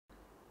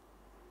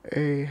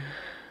Eh,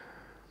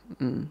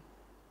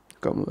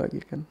 kamu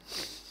lagi kan?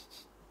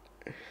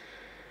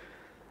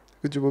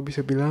 Aku coba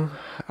bisa bilang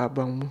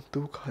abangmu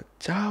tuh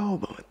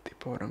kacau banget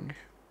tipe orangnya.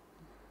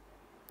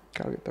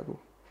 Kaget aku.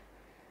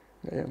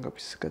 Gak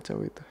bisa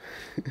sekacau itu.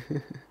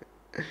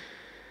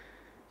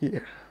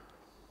 Iya. Yeah.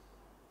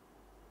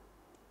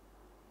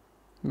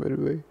 By the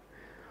way,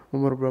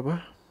 umur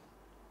berapa?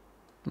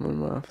 Mohon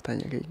maaf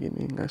tanya kayak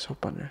gini, gak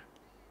sopan ya.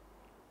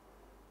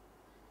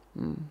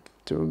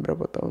 Coba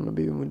berapa tahun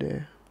lebih muda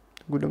ya.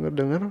 Gue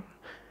denger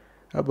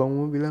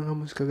abangmu bilang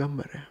kamu suka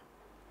gambar ya.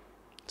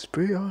 It's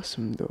pretty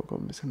awesome tuh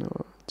kalau misalnya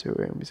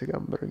cewek yang bisa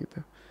gambar gitu.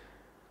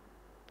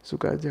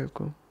 Suka aja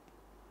aku.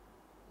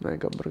 Nah,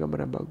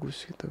 gambar-gambar yang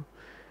bagus gitu.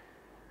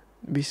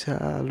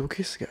 Bisa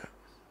lukis gak?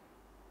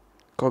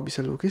 Kalau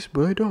bisa lukis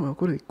boleh dong,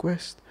 aku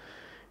request.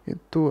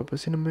 Itu apa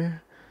sih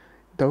namanya?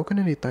 Tahu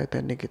kan yang di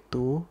Titanic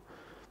itu,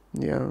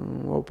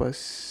 yang pas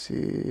si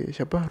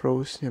siapa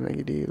Rose-nya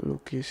lagi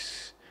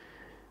dilukis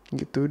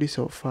gitu di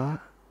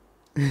sofa.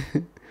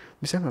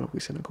 Bisa nggak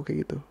lukisan aku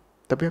kayak gitu?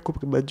 Tapi aku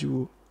pakai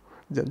baju.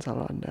 Jangan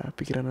salah anda,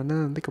 pikiran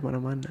anda nanti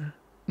kemana-mana.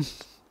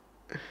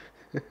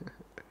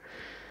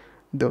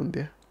 Don't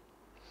ya.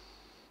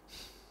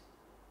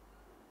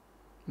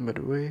 By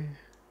the way,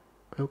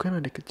 aku kan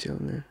adik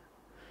kecilnya.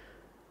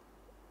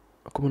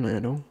 Aku mau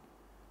nanya dong,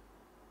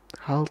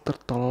 hal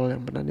tertolol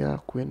yang pernah dia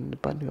lakuin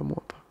depan kamu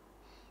apa?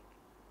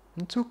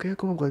 It's okay,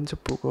 aku bukan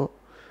cepu kok.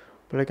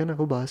 Boleh kan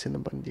aku bahasin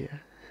depan dia.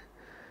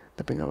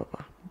 Tapi gak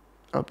apa-apa,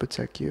 I'll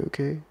protect you,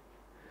 okay?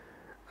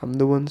 I'm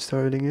the one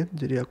starting it,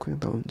 jadi aku yang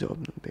tanggung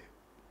jawab nanti.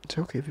 It's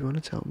okay if you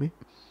wanna tell me.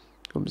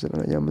 Kalau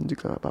misalnya gak nyaman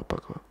juga gak apa-apa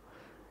kok.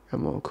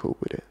 I'm all cool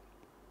with it.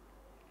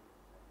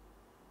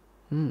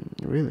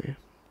 Really?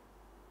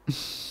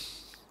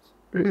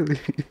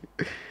 Really?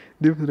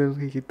 Dia beneran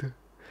kayak gitu?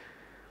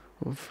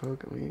 Oh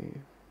fuck me.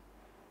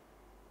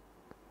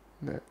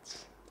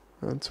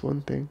 That's one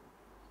thing.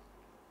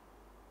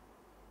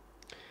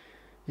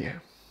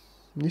 Yeah.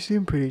 You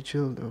seem pretty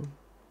chill though.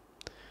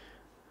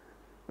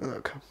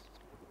 Look,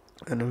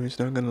 I know he's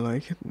not gonna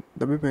like it,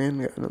 tapi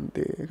pengen gak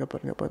nanti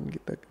kapan-kapan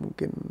kita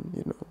mungkin,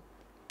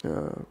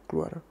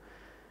 keluar.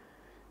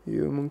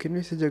 You mungkin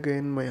bisa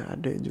jagain Maya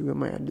Ade juga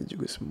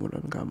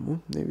seumuran kamu.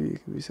 Maybe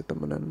bisa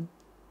temenan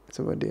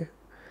sama dia.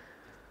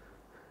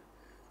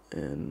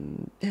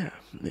 And yeah,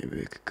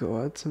 maybe we could go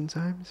out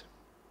sometimes.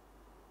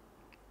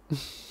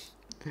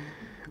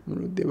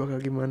 Menurut dia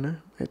bakal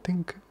gimana? I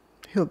think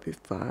he'll be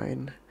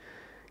fine.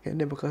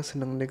 Kayaknya dia bakal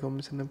seneng deh kalau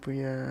misalnya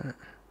punya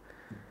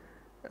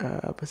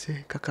apa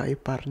sih, kakak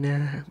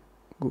iparnya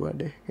gua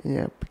deh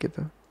kayaknya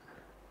begitu.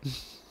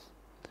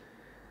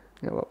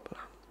 Gak apa-apa.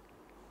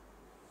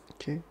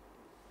 Okay,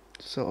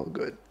 it's all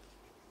good.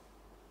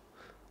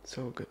 It's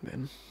all good,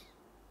 man.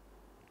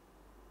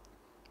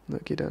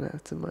 Look, you don't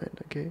have to mind,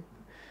 okay?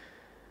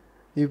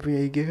 You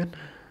punya IG kan?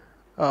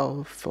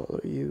 I'll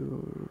follow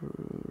you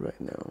right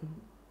now.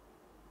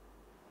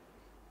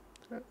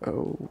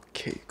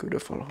 Okay, gue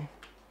udah follow.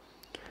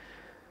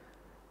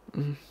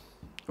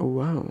 Oh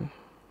wow,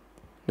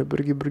 udah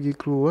pergi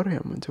keluar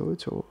ya sama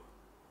cowok-cowok.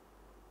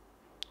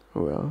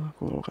 Well,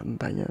 aku gak akan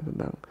tanya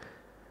tentang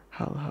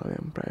hal-hal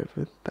yang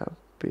private,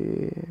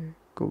 tapi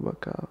gue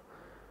bakal.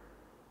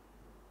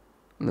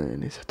 Nah,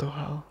 ini satu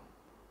hal.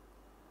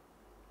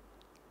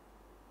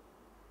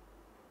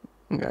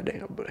 Nggak ada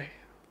yang gak boleh.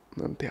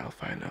 Nanti I'll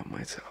find out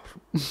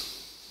myself.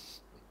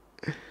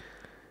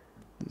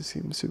 It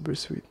seems super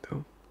sweet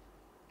though.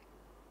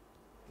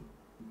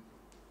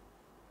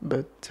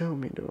 But tell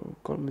me dong,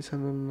 kalau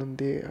misalnya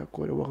nanti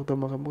aku ada waktu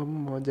sama kamu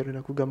mau ajarin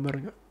aku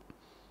gambar gak?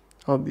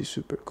 I'll be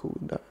super cool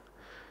with that.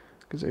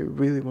 Cause I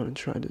really wanna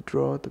try to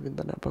draw, tapi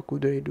entah apa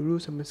aku dari dulu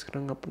sampai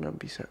sekarang gak pernah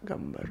bisa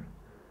gambar.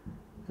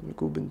 Dan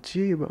aku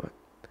benci banget.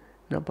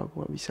 Kenapa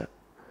aku gak bisa?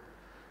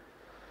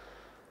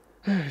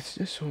 It's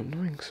just so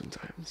annoying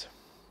sometimes.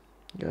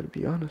 Gotta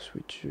be honest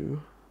with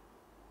you.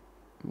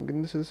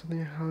 Mungkin itu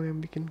satu-satunya hal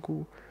yang bikin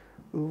ku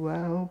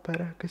wow,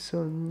 parah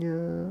keselnya.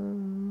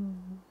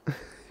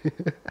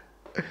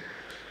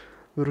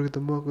 Baru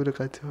ketemu aku udah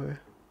kacau ya.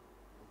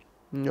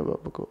 Gak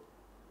apa-apa kok.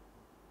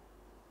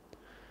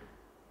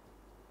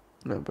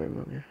 Kenapa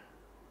emangnya?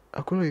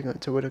 Aku lagi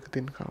gak coba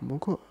deketin kamu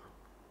kok.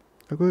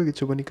 Aku lagi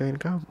coba nikahin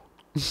kamu.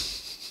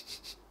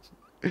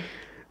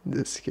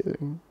 Just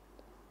kidding.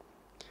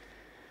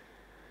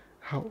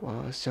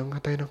 Awas, jangan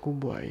katain aku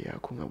buaya.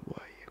 Aku gak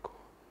buaya kok.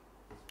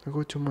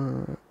 Aku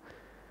cuma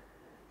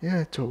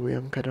cowok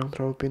yang kadang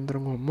terlalu pintar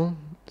ngomong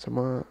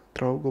sama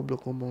terlalu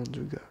goblok ngomong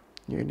juga.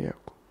 Ya ini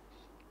aku.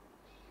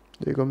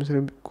 Jadi kalau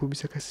misalnya aku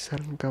bisa kasih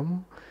saran ke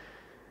kamu,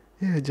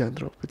 jangan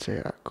terlalu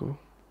percaya aku.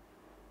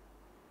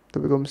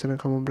 Tapi kalau misalnya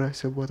kamu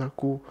berhasil buat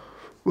aku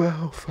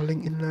wow,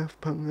 falling in love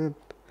banget,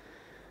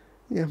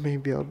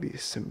 maybe I'll be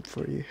a simp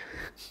for you.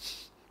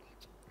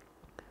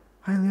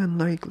 Highly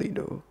unlikely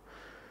though.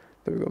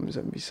 Tapi kalau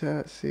misalnya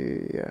bisa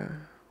sih,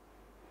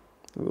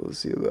 we'll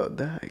see about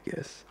that, I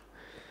guess.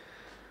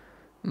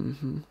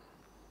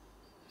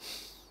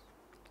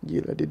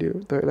 Gila, dia di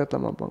toilet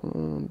lama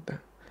banget.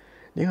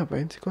 Dia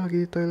ngapain sih kok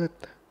lagi di toilet?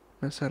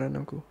 Penasaran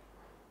aku.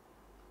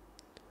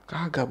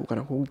 Kagak,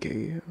 bukan aku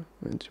gay ya.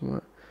 Cuma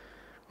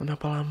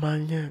kenapa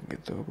lamanya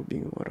gitu. Aku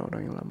bingung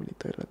orang-orang yang lama di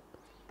toilet.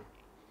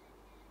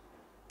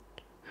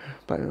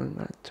 Paling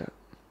ngaca.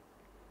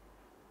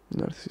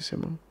 Narsis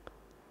emang.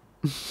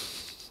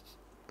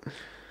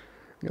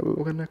 Gak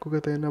apa-apa kan aku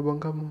katain abang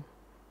kamu.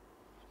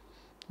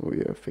 Oh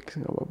iya, fix,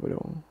 gak apa-apa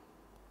dong.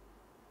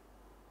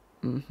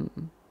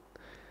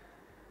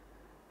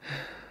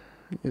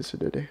 Ya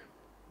sudah deh.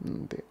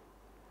 Nanti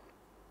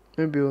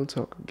maybe we'll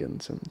talk again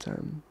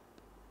sometime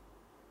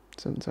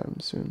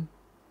soon.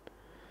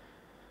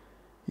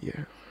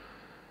 Yeah.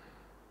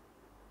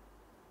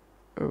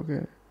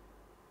 Oke.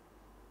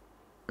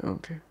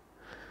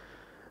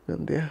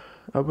 Nanti ya,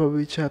 apa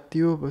we chat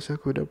you pas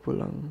aku udah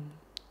pulang.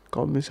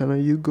 Kalau misalnya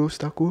you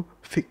ghost aku,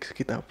 fix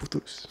kita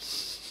putus.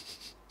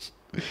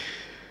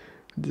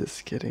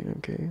 Just kidding,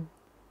 okay?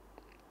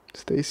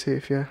 Stay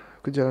safe ya.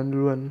 Aku jalan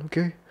duluan,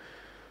 okay?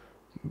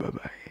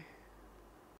 Bye-bye.